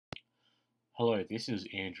Hello, this is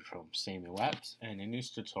Andrew from Seemu Apps, and in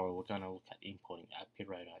this tutorial we're going to look at importing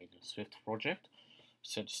Appirater in a Swift project.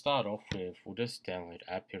 So to start off with, we'll just download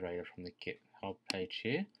Appirater from the GitHub page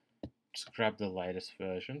here. Just grab the latest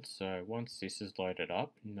version. So once this is loaded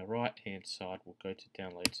up, in the right hand side we'll go to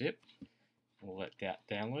download zip. We'll let that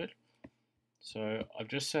download. So I've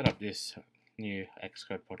just set up this new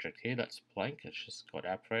XCode project here that's blank. It's just got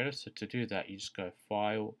Appirater. So to do that, you just go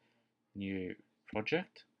File, New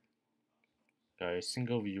Project. Go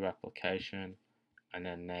single view application and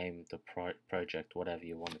then name the project whatever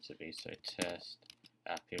you want it to be, so test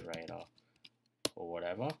Appirater or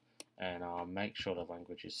whatever, and make sure the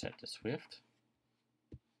language is set to Swift.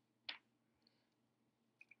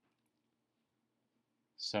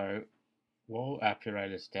 So while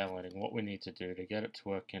Appirater is downloading, what we need to do to get it to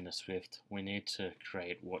work in the Swift, we need to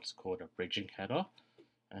create what's called a bridging header,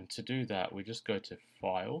 and to do that we just go to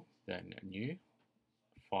File, then New,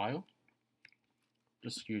 File.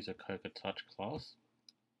 Just use a Coca Touch class,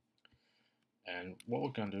 and what we're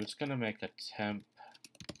going to do is going to make a temp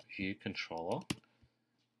view controller,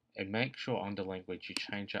 and make sure under language you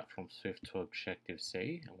change that from Swift to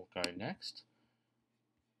Objective-C, and we'll go next,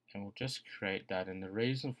 and we'll just create that. And the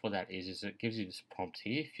reason for that is it gives you this prompt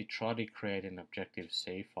here. If you try to create an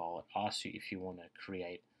Objective-C file, it asks you if you want to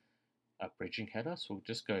create a bridging header, so we'll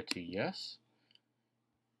just go to yes,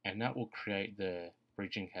 and that will create the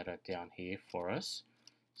bridging header down here for us.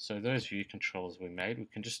 So those view controllers we made, we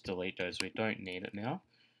can just delete those. We don't need it now.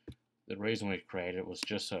 The reason we created it was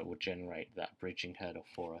just so it would generate that bridging header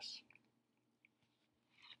for us.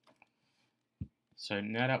 So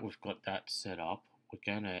now that we've got that set up, we're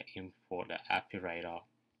going to import the Appirater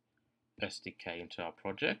SDK into our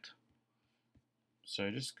project. So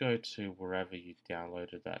just go to wherever you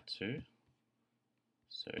downloaded that to.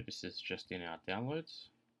 So this is just in our downloads.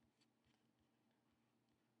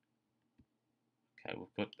 Okay,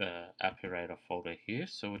 we've got the Appirater folder here,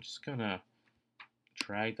 so we're just going to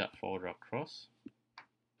drag that folder across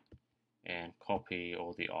and copy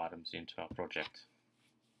all the items into our project.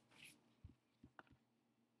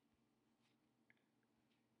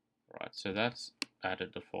 Right, so that's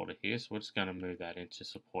added the folder here, so we're just going to move that into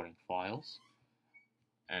supporting files.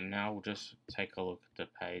 And now we'll just take a look at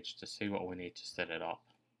the page to see what we need to set it up.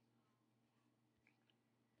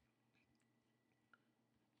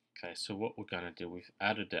 Okay, so what we're going to do, we've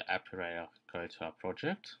added the Appirater code to our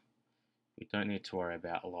project. We don't need to worry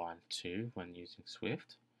about line 2 when using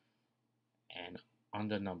Swift. And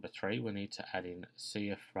under number 3, we need to add in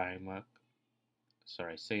CF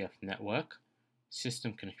network,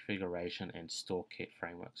 system configuration, and store kit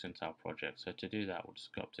frameworks into our project. So to do that, we'll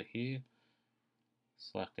just go up to here,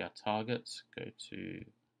 select our targets, go to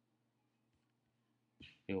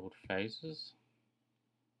build phases.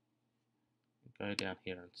 Go down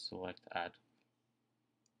here and select add.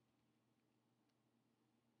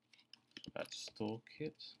 That's store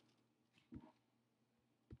kit.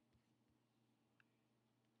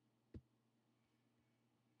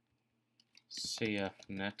 CF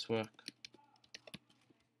network.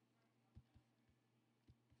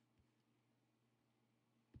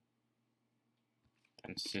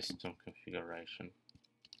 And system configuration.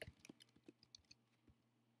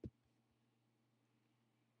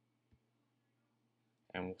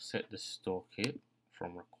 And we'll set the store kit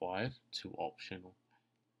from required to optional.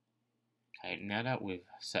 Okay, now that we've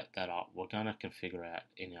set that up, we're going to configure out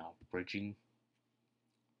in our bridging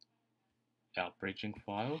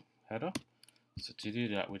file header. So to do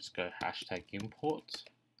that, we just go hashtag import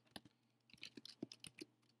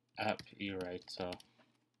appirater.h,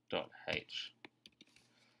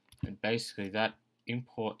 and basically that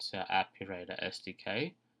imports our Appirater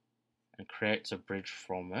SDK and creates a bridge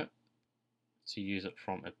from it to use it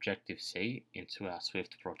from Objective-C into our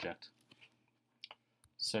Swift project.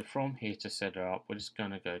 So from here, to set it up, we're just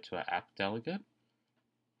going to go to our app delegate,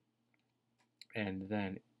 and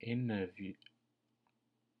then in the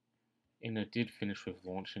did finish with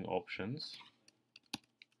launching options,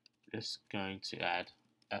 just going to add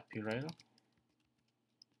Appirater.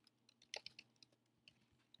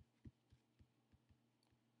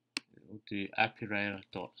 We'll do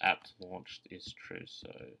Appirater.appLaunched is true,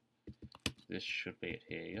 so this should be it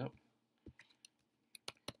here, yep.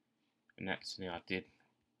 And that's now did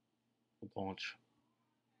launch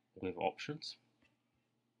with options.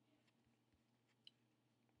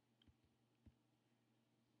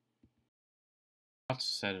 To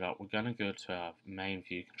set it up, we're going to go to our main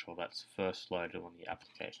view control that's first loaded when the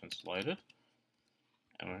application is loaded.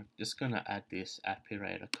 And we're just going to add this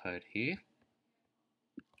Appirater code here.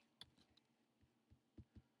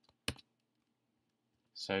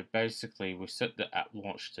 So basically we set the app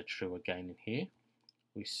launch to true again in here.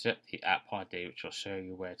 We set the app ID, which I'll show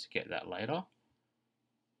you where to get that later.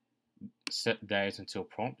 Set days until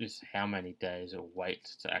prompt is how many days it will wait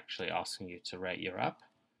to actually asking you to rate your app.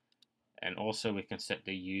 And also we can set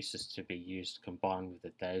the uses to be used combined with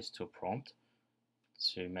the days to a prompt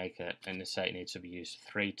to make it, and say it needs to be used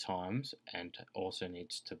 3 times and also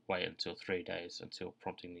needs to wait until 3 days until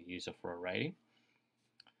prompting the user for a rating.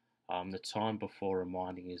 The time before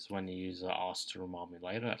reminding is when the user asks to remind me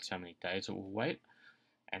later, that's how many days it will wait.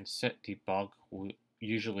 And set debug, will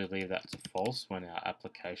usually leave that to false when our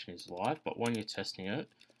application is live, but when you're testing it,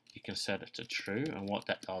 you can set it to true, and what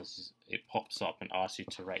that does is it pops up and asks you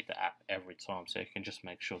to rate the app every time, so you can just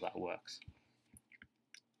make sure that works.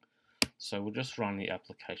 So we'll just run the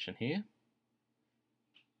application here,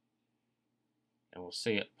 and we'll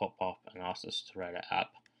see it pop up and ask us to rate an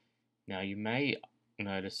app. Now you may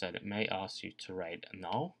notice that it may ask you to rate a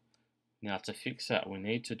null. Now to fix that, we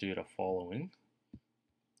need to do the following.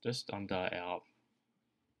 Just under our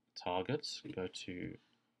targets, go to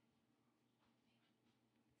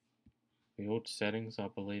build settings, I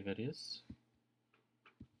believe it is.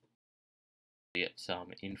 It's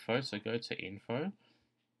info, so go to info,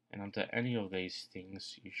 and under any of these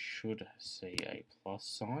things you should see a plus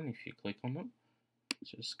sign if you click on them.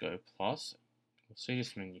 Just go plus. We'll see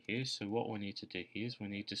this menu here, so what we need to do here is we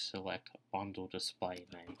need to select bundle display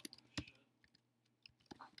name.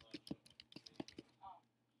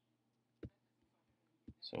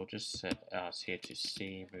 So we'll just set ours here to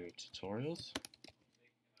Seemu tutorials.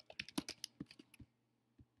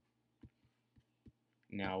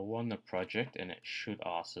 Now we'll run the project and it should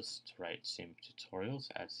ask us to rate Seemu tutorials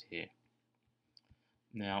as here.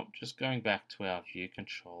 Now just going back to our view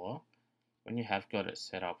controller, when you have got it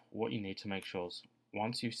set up, what you need to make sure is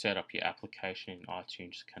once you've set up your application in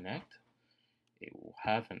iTunes Connect, it will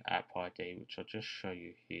have an app ID, which I'll just show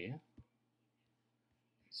you here.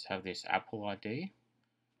 Let's have this Apple ID.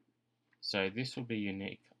 So this will be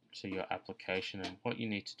unique to your application, and what you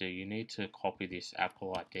need to do, you need to copy this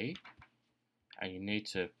Apple ID and you need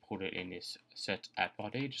to put it in this set app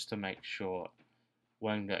ID just to make sure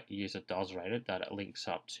when the user does rate it that it links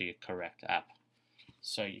up to your correct app.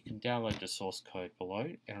 So you can download the source code below,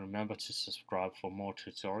 and remember to subscribe for more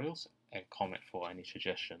tutorials and comment for any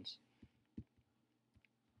suggestions.